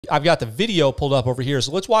I've got the video pulled up over here,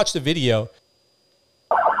 so let's watch the video.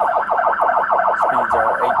 Speeds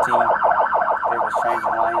are 18. It was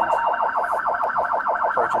changing lanes.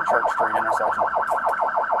 Approaching Church Street intersection.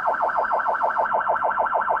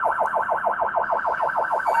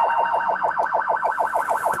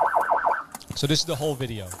 So this is the whole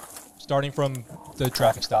video, starting from the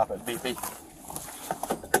traffic stop at BP.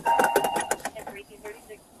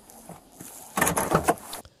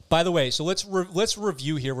 By the way, so let's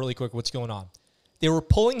review here really quick what's going on. They were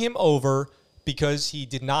pulling him over because he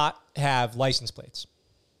did not have license plates.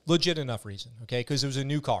 Legit enough reason, okay? Because it was a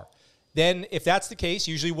new car. Then if that's the case,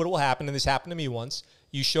 usually what will happen, and this happened to me once,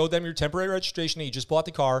 you show them your temporary registration that you just bought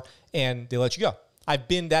the car, and they let you go.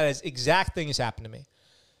 That exact thing has happened to me.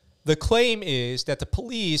 The claim is that the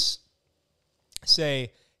police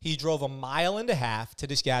say he drove 1.5 miles to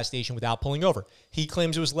this gas station without pulling over. He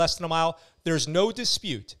claims it was less than a mile. There's no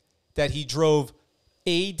dispute that he drove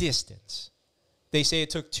a distance. They say it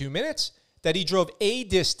took 2 minutes, that he drove a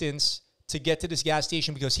distance to get to this gas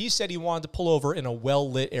station because he said he wanted to pull over in a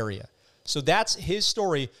well-lit area. So that's his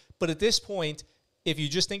story. But at this point, if you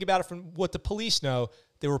just think about it from what the police know,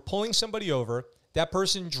 they were pulling somebody over. That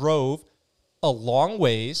person drove a long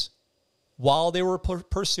ways while they were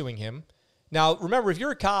pursuing him. Now, remember, if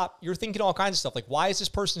you're a cop, you're thinking all kinds of stuff. Like, why is this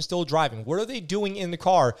person still driving? What are they doing in the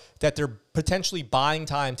car that they're potentially buying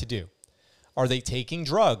time to do? Are they taking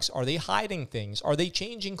drugs? Are they hiding things? Are they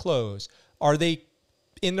changing clothes? Are they,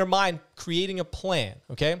 in their mind, creating a plan?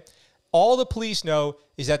 Okay? All the police know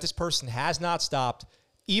is that this person has not stopped.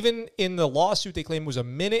 Even in the lawsuit, they claim it was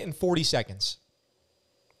 1 minute and 40 seconds.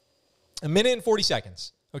 1 minute and 40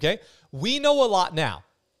 seconds. Okay? We know a lot now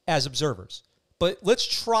as observers, but let's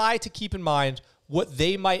try to keep in mind what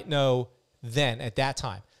they might know then at that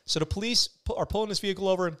time. So the police are pulling this vehicle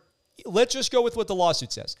over. Let's just go with what the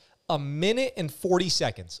lawsuit says. 1 minute and 40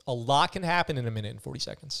 seconds. A lot can happen in 1 minute and 40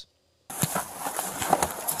 seconds.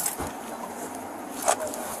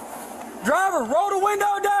 Driver, roll the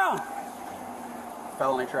window down.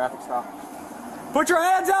 Felony traffic stop. Put your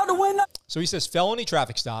hands out the window. So he says felony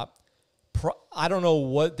traffic stop. I don't know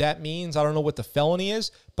what that means. I don't know what the felony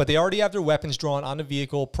is, but they already have their weapons drawn on the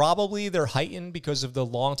vehicle. Probably they're heightened because of the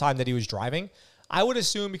long time that he was driving. I would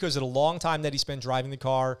assume because of the long time that he spent driving the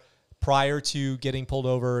car prior to getting pulled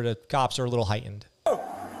over, the cops are a little heightened.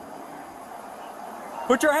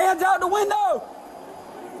 Put your hands out the window.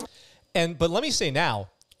 But let me say now,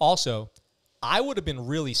 also, I would have been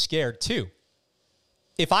really scared too.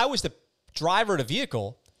 If I was the driver of the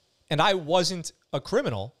vehicle and I wasn't a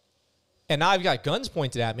criminal, and now I've got guns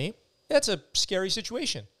pointed at me, that's a scary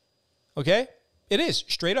situation, okay? It is,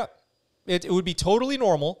 straight up. It would be totally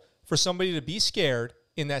normal for somebody to be scared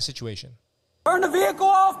in that situation. Turn the vehicle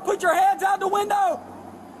off, put your hands out the window.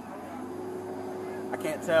 I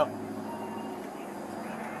can't tell.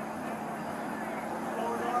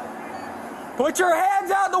 Put your hands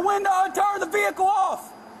out the window and turn the vehicle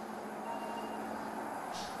off.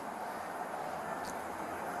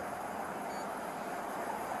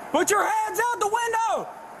 Put your hands out the window!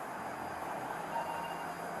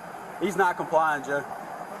 He's not complying, Joe.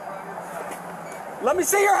 Let me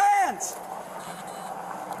see your hands!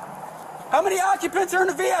 How many occupants are in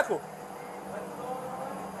the vehicle?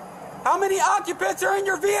 How many occupants are in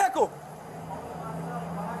your vehicle?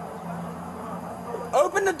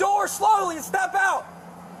 Open the door slowly and step out.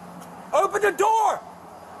 Open the door!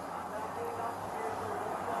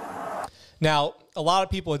 Now, a lot of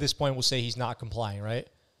people at this point will say he's not complying, right?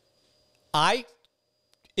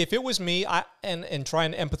 If it was me, and try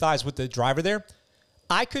and empathize with the driver there,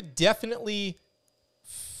 I could definitely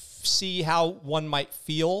see how one might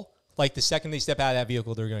feel like the second they step out of that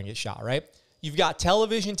vehicle, they're going to get shot, right? You've got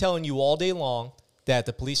television telling you all day long that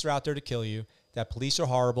the police are out there to kill you, that police are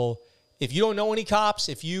horrible. If you don't know any cops,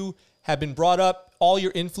 if you have been brought up, all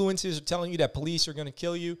your influences are telling you that police are going to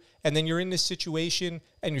kill you, and then you're in this situation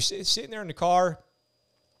and you're sitting there in the car,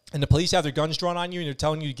 and the police have their guns drawn on you, and they're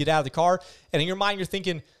telling you to get out of the car. And in your mind, you're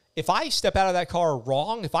thinking, if I step out of that car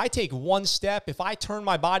wrong, if I take one step, if I turn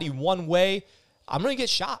my body one way, I'm going to get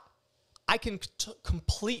shot. I can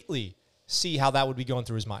completely see how that would be going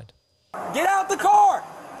through his mind. Get out the car!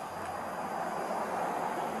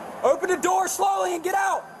 Open the door slowly and get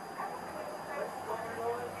out!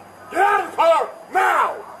 Get out of the car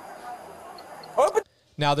now! Open.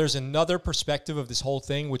 Now, there's another perspective of this whole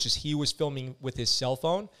thing, which is he was filming with his cell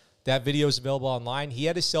phone. That video is available online. He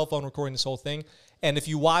had his cell phone recording this whole thing. And if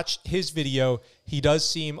you watch his video, he does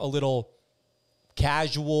seem a little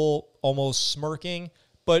casual, almost smirking.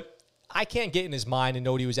 But I can't get in his mind and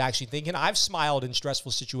know what he was actually thinking. I've smiled in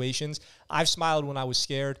stressful situations. I've smiled when I was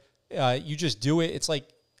scared. You just do it. It's like,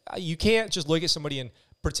 You can't just look at somebody and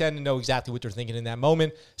pretend to know exactly what they're thinking in that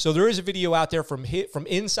moment. So there is a video out there from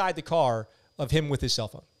inside the car of him with his cell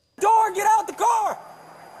phone. Door, get out the car!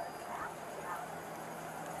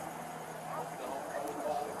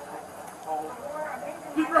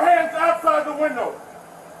 Keep your hands outside the window.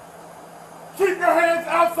 Keep your hands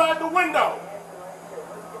outside the window.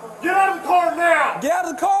 Get out of the car now. Get out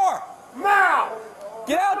of the car! Now.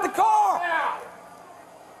 Get out of the car! Now.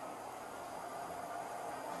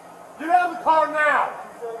 Get out of the car now.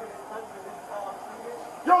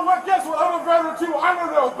 Yo, what? Guess what? I'm a veteran too. I know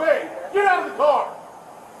to obey. Get out of the car.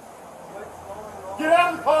 Get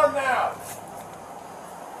out of the car now.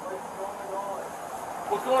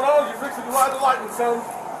 What's going on? You're fixing to ride the lightning, son.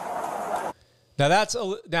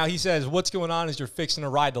 Now he says, what's going on is you're fixing to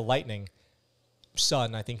ride the lightning,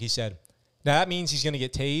 son, I think he said. Now that means he's going to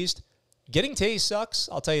get tased. Getting tased sucks,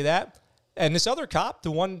 I'll tell you that. And this other cop,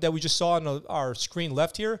 the one that we just saw on our screen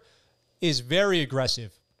left here, is very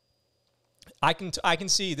aggressive. I can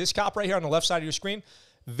see this cop right here on the left side of your screen,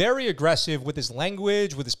 very aggressive with his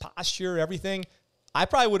language, with his posture, everything. I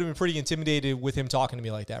probably would have been pretty intimidated with him talking to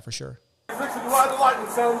me like that for sure. You're fixing to ride the lightning,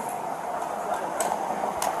 son.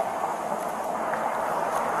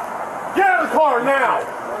 Get out of the car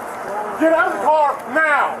now. Get out of the car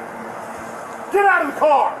now. Get out of the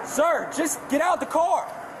car. Sir, just get out the car.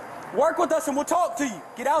 Work with us and we'll talk to you.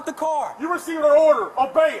 Get out the car. You received an order.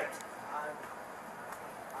 Obey it.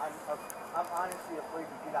 I'm honestly afraid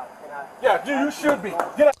to get out. Yeah, dude, you should be.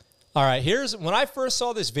 Get out. All right, here's when I first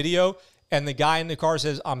saw this video and the guy in the car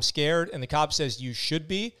says, I'm scared, and the cop says, you should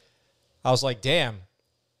be. I was like, damn,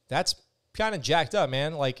 that's kind of jacked up,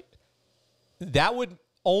 man. Like, that would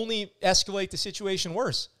only escalate the situation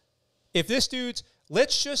worse. If this dude's,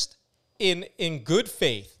 let's just, in good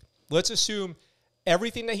faith, let's assume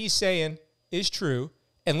everything that he's saying is true,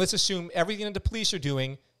 and let's assume everything that the police are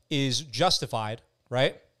doing is justified,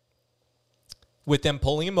 right? With them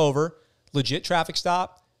pulling him over, legit traffic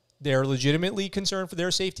stop. They're legitimately concerned for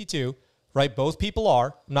their safety too, right? Both people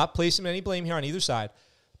are. I'm not placing any blame here on either side.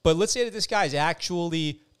 But let's say that this guy's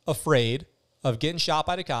actually afraid of getting shot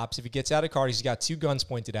by the cops. If he gets out of the car, he's got two guns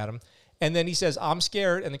pointed at him. And then he says, I'm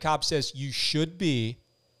scared. And the cop says, you should be.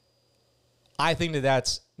 I think that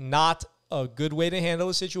that's not a good way to handle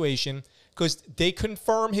a situation because they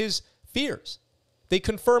confirm his fears. They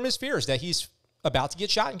confirm his fears that he's about to get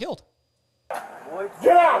shot and killed.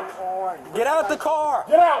 Get out. Get out the car.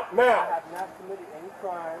 Get out now. I have not committed any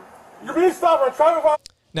crime. You're being stopped on traffic violation.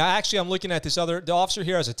 Now, actually, I'm looking at this the officer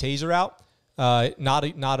here has a taser out,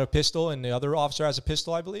 not a pistol, and the other officer has a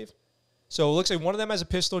pistol, I believe. So it looks like one of them has a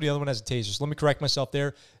pistol, the other one has a taser. So let me correct myself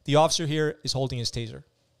there. The officer here is holding his taser.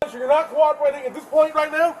 You're not cooperating at this point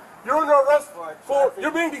right now. You're under arrest for,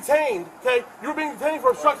 you're being detained, okay? You're being detained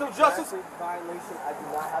for obstruction of justice. Traffic violation. I do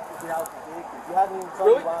not have to get out the vehicle. You haven't even told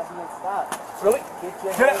Really? me why I didn't stop. Really?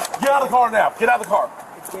 Get out of the car now. Get out of the car.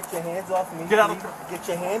 Get your hands off me. Get out of please. Get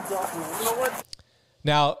your hands off me. You know what?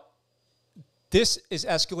 Now, this is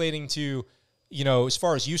escalating to, as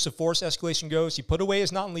far as use of force escalation goes, he put away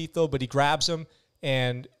his non-lethal, but he grabs him,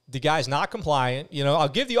 and the guy's not compliant. I'll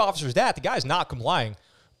give the officers that. The guy's not complying.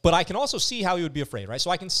 But I can also see how he would be afraid, right? So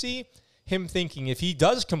I can see him thinking if he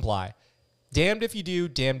does comply, damned if you do,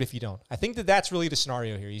 damned if you don't. I think that that's really the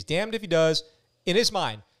scenario here. He's damned if he does. In his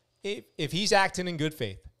mind, if he's acting in good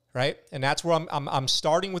faith, right? And that's where I'm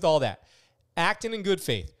starting with all that. Acting in good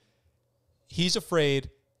faith. He's afraid.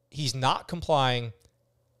 He's not complying.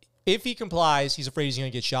 If he complies, he's afraid he's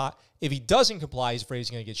going to get shot. If he doesn't comply, he's afraid he's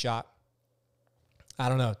going to get shot. I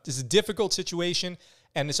don't know. This is a difficult situation.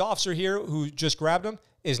 And this officer here who just grabbed him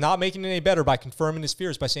is not making it any better by confirming his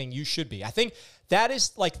fears by saying you should be. I think that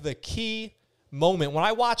is like the key moment. When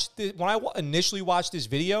I initially watched this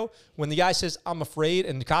video, when the guy says, I'm afraid,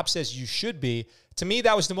 and the cop says you should be, to me,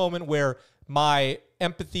 that was the moment where my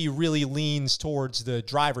empathy really leans towards the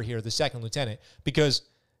driver here, the second lieutenant, because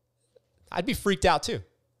I'd be freaked out too.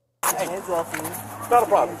 Hands off me. Not a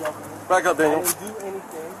problem. Back up, Daniel. I didn't do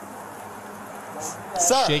anything.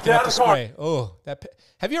 Sir, Shaking up the spray. Oh,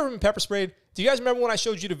 have you ever been pepper sprayed? Do you guys remember when I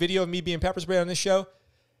showed you the video of me being pepper sprayed on this show?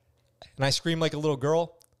 And I screamed like a little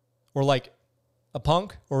girl or like a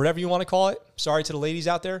punk or whatever you want to call it. Sorry to the ladies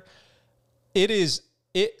out there.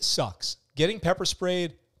 It sucks. Getting pepper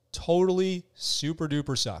sprayed totally super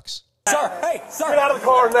duper sucks. Sir, hey, sir. Get out of the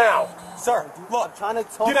car now. Sir, look. I'm trying to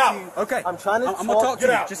talk Get out. to you. Okay. I'm trying to I'm gonna talk to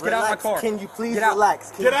Get you. out. Just get out of my car. Can you please Get out.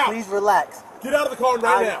 relax? Can Get you out. please relax? Get out of the car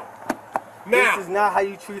right now. Now. This is not how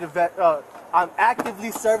you treat a vet. I'm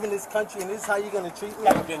actively serving this country, and this is how you're going to treat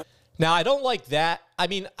me? Now, I don't like that. I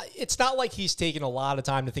mean, it's not like he's taking a lot of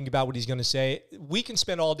time to think about what he's going to say. We can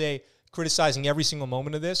spend all day criticizing every single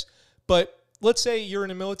moment of this, but let's say you're in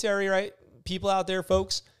the military, right? People out there,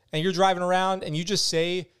 folks, and you're driving around and you just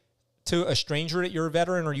say to a stranger that you're a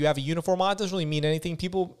veteran or you have a uniform on, it doesn't really mean anything.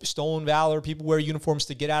 People stolen valor, people wear uniforms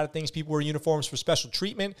to get out of things, people wear uniforms for special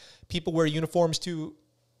treatment, people wear uniforms to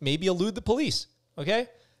maybe elude the police, okay?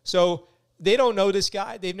 So they don't know this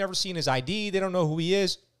guy. They've never seen his ID. They don't know who he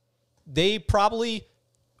is. They probably,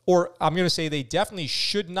 or I'm going to say they definitely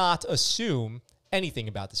should not assume anything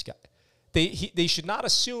about this guy. They should not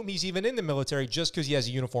assume he's even in the military just because he has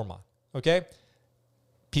a uniform on, okay?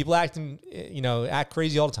 People act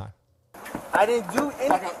crazy all the time. I didn't do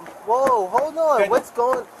anything. Whoa, hold on. What's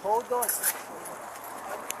going? Hold on.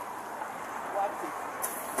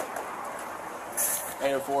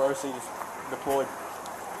 AM4 OC just deployed.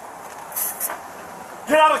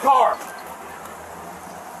 Get out of the car!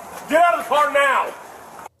 Get out of the car now!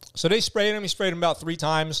 So they sprayed him. He sprayed him about 3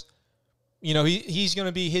 times. You know, he's going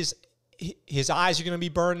to be, his eyes are going to be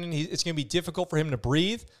burning. It's going to be difficult for him to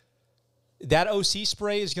breathe. That OC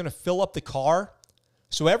spray is going to fill up the car.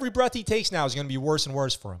 So every breath he takes now is going to be worse and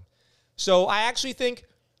worse for him. So I actually think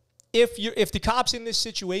if the cop's in this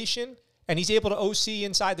situation and he's able to OC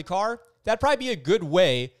inside the car, that'd probably be a good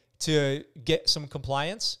way to get some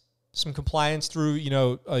compliance through,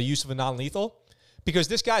 use of a non-lethal, because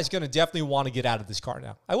this guy's going to definitely want to get out of this car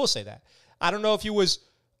now. I will say that. I don't know if it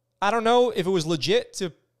was legit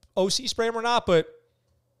to OC spray him or not, but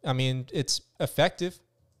I mean, it's effective.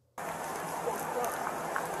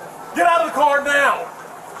 Get out of the car now!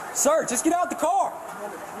 Sir, just get out the car.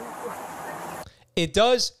 It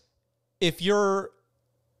does if you're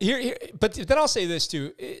here, but then I'll say this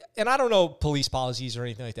too, and I don't know police policies or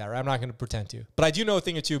anything like that, right? I'm not going to pretend to, but I do know a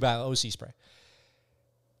thing or two about OC spray.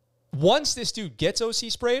 Once this dude gets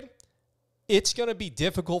OC sprayed, it's going to be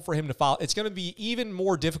difficult for him to follow. It's going to be even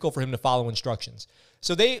more difficult for him to follow instructions.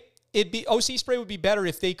 So OC spray would be better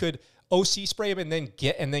if they could OC spray him and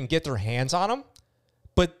then get their hands on him.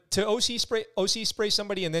 But to OC spray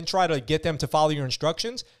somebody and then try to get them to follow your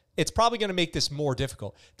instructions, it's probably going to make this more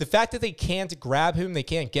difficult. The fact that they can't grab him, they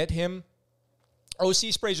can't get him,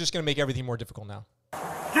 OC spray is just going to make everything more difficult now.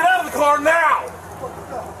 Get out of the car now!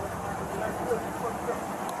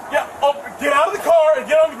 Yeah, get out of the car and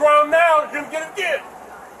get on the ground now. You're going to get it again.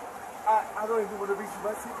 I don't even want to reach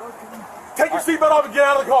my seatbelt. Take your seatbelt off and get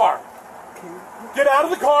out of the car. Get out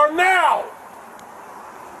of the car now!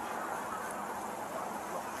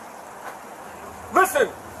 Listen,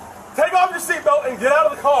 take off your seatbelt and get out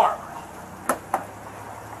of the car.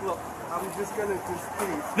 Look, I was just gonna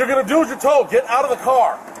please. You're gonna do what you're told. Get out of the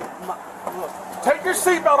car. Look, take your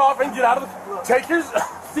seatbelt off and get out of the. Take your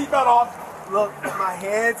seatbelt off. Look, my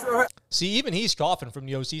hands are. See, even he's coughing from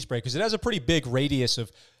the OC spray because it has a pretty big radius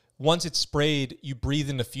of. Once it's sprayed, you breathe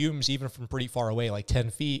in the fumes even from pretty far away, like 10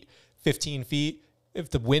 feet, 15 feet. If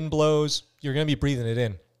the wind blows, you're gonna be breathing it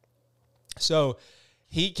in. So.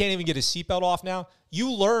 He can't even get his seatbelt off now.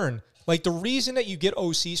 You learn, like the reason that you get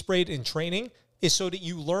OC sprayed in training is so that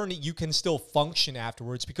you learn that you can still function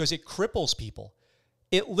afterwards because it cripples people.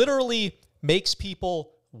 It literally makes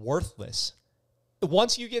people worthless.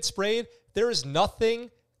 Once you get sprayed, there is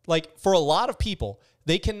nothing, like for a lot of people,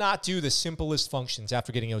 they cannot do the simplest functions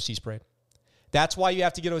after getting OC sprayed. That's why you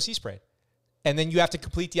have to get OC sprayed. And then you have to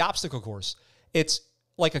complete the obstacle course. It's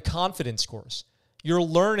like a confidence course. You're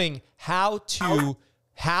learning how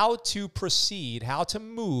to proceed, how to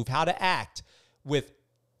move, how to act with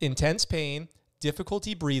intense pain,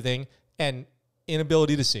 difficulty breathing, and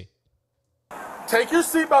inability to see. Take your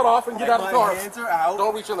seatbelt off and get out of the car. My hands are out.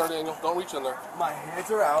 Don't reach in there, Daniel. Don't reach in there. My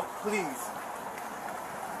hands are out. Please.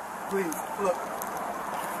 Please, look.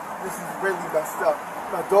 This is really messed up.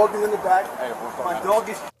 My dog is in the back. Hey, my dog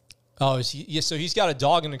is... Oh, so he's got a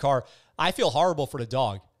dog in the car. I feel horrible for the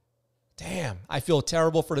dog. Damn, I feel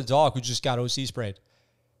terrible for the dog who just got OC sprayed.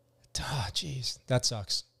 Ah, jeez, that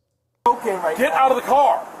sucks. Okay, right Get now. out of the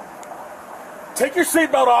car. Take your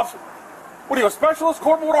seatbelt off. What are you, a specialist,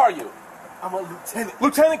 corporal? What are you? I'm a lieutenant.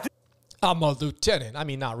 Lieutenant, get I'm a lieutenant. I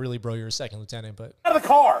mean, not really, bro. You're a second lieutenant, but... out of the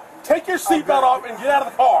car. Take your seatbelt off and get out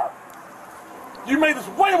of the car. You made this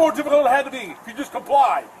way more difficult than it had to be if you just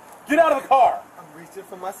comply. Get out of the car. I'm reaching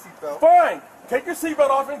for my seatbelt. Fine. Take your seatbelt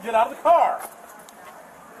off and get out of the car.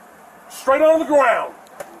 Straight onto the ground.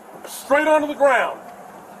 Straight onto the ground.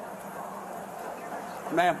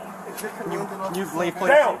 Ma'am, can you leave, please?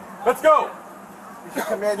 Down. Let's go. Let's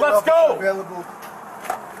go. Available.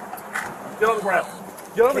 Get on the ground.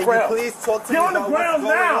 Get on the Can ground. you please talk to Get me on the about ground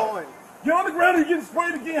what's now. going on? Get on the ground or you're getting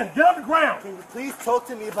sprayed again. Get on the ground. Can you please talk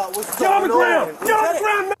to me about what's Get on going the ground. on? Get on the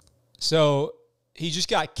ground now. So he just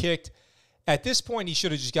got kicked. At this point, he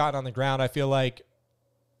should have just gotten on the ground. I feel like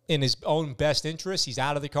in his own best interest. He's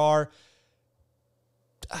out of the car.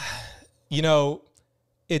 You know,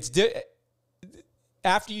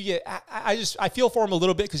 after you get, I feel for him a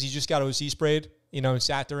little bit because he just got OC sprayed, you know, and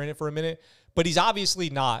sat there in it for a minute. But he's obviously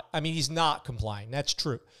not. I mean, he's not complying. That's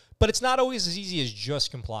true. But it's not always as easy as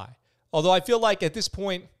just comply. Although I feel like at this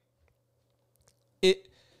point,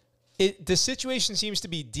 the situation seems to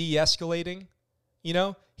be de-escalating. You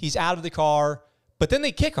know, he's out of the car, but then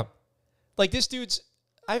they kick him. Like this dude's,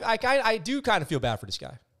 I do kind of feel bad for this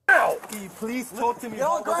guy. Can you please talk to me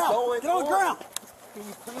about what's going on? Get on the ground. Can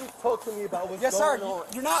you please talk to me about what's Yes, going sir. on?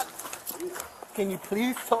 You're not. Can you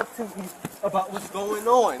please talk to me about what's going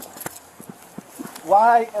on?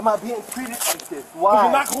 Why am I being treated like this? Why?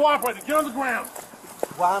 You're not cooperating. Get on the ground.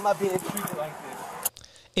 Why am I being treated like this?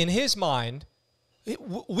 In his mind,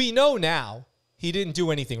 we know now he didn't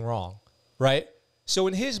do anything wrong, right? So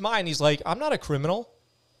in his mind, he's like, I'm not a criminal.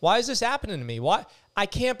 Why is this happening to me? Why? I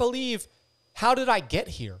can't believe, how did I get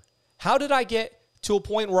here? How did I get to a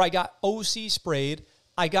point where I got OC sprayed?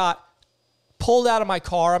 I got pulled out of my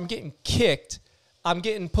car. I'm getting kicked. I'm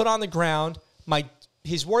getting put on the ground.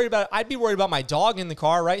 He's worried about, I'd be worried about my dog in the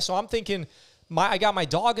car, right? So I'm thinking, I got my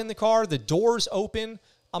dog in the car. The door's open.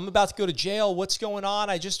 I'm about to go to jail. What's going on?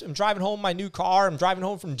 I'm driving home my new car. I'm driving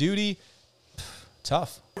home from duty.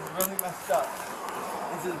 Tough. This is really messed up.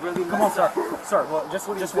 This is really messed up. Come on, sir. Sir, well, just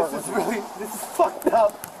This is fucked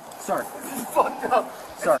up. Sir. This is fucked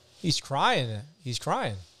up. Sir. He's crying. He's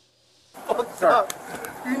crying. Fucked up.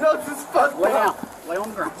 You know this is fucked Lay down. up. Lay on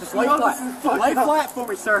the ground. Just You lay know flat. this is fucked Lay up. flat for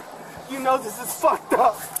me, sir. You know this is fucked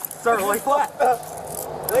up. Sir, lay flat.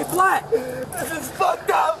 Lay flat. This is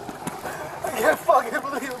fucked up. I can't fucking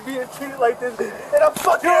believe I'm being treated like this. And I'm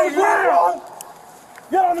fucking Get on the ground. wrong.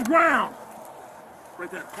 Get on the ground.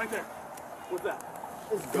 Right there. Right there. What's that?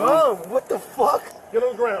 It's gum. What the fuck? Get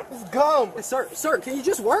on the ground. It's gum. Hey, sir, can you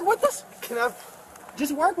just work with us? Can I?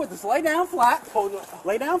 Just work with us. Lay down flat. Hold on.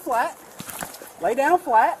 Lay down flat. Lay down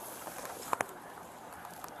flat.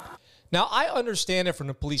 Now, I understand it from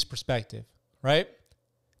the police perspective, right?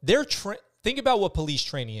 Think about what police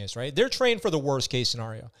training is, right? They're trained for the worst case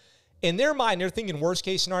scenario. In their mind, they're thinking worst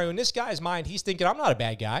case scenario. In this guy's mind, he's thinking, I'm not a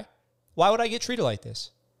bad guy. Why would I get treated like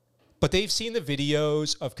this? But they've seen the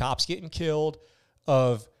videos of cops getting killed,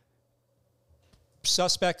 of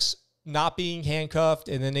suspects not being handcuffed,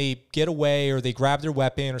 and then they get away or they grab their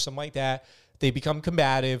weapon or something like that. They become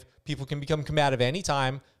combative. People can become combative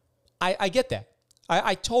anytime. I get that.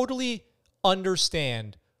 I totally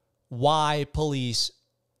understand why police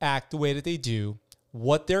act the way that they do,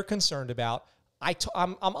 what they're concerned about.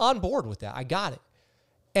 I'm on board with that. I got it.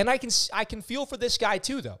 And I can feel for this guy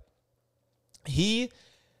too, though. He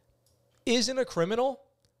isn't a criminal.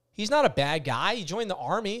 He's not a bad guy. He joined the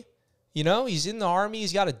Army. You know, he's in the Army.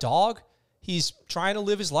 He's got a dog. He's trying to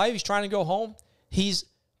live his life. He's trying to go home. He's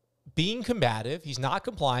being combative. He's not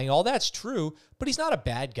complying. All that's true, but he's not a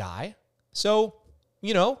bad guy. So,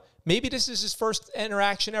 you know, maybe this is his first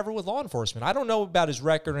interaction ever with law enforcement. I don't know about his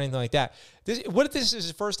record or anything like that. What if this is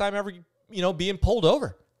his first time ever, you know, being pulled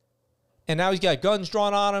over? And now he's got guns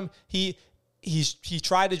drawn on him. He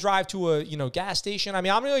tried to drive to a, you know, gas station. I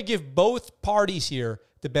mean, I'm going to give both parties here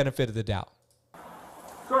the benefit of the doubt.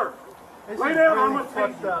 Sir, This lay is down. really I'm going to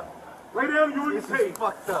fucked take you. up. Lay down. You're going This to is get tased.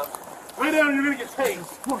 fucked up. Lay down. You're going to get tased.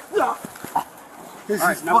 Fucked up. This All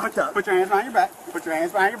is right, now fucked up. put your hands behind your back. Put your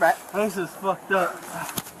hands behind your back. This is fucked up.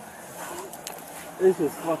 This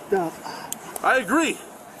is fucked up. I agree.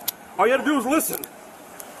 All you have to do is listen.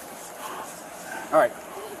 All right.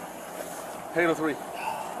 Halo 3.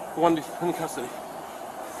 One in custody.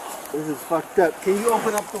 This is fucked up. Can you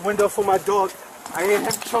open up the window for my dog? I hear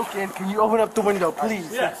him choking. Can you open up the window,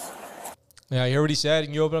 please? Yes. Yeah, I hear what he said.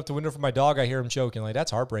 Can you open up the window for my dog? I hear him choking. Like,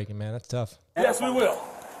 that's heartbreaking, man. That's tough. Yes, we will.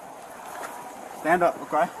 Stand up,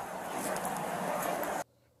 okay?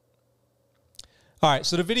 All right,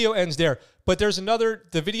 so the video ends there. But there's another,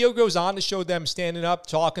 the video goes on to show them standing up,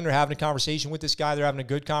 talking, they're having a conversation with this guy. They're having a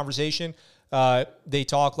good conversation. They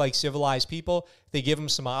talk like civilized people. They give him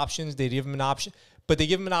some options. They give him an option, but they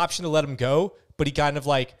give him an option to let him go. But he kind of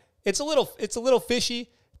like, it's a little fishy.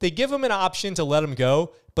 They give him an option to let him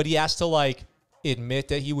go, but he has to like admit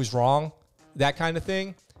that he was wrong, that kind of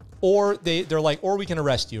thing. Or they're like, or we can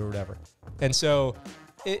arrest you or whatever. And so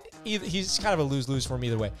he's kind of a lose-lose for him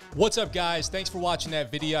either way. What's up, guys? Thanks for watching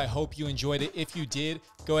that video. I hope you enjoyed it. If you did,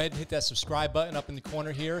 go ahead and hit that subscribe button up in the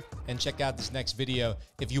corner here and check out this next video.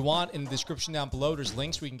 If you want, in the description down below, there's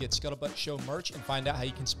links where you can get ScuttleButt Show merch and find out how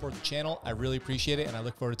you can support the channel. I really appreciate it, and I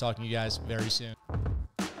look forward to talking to you guys very soon.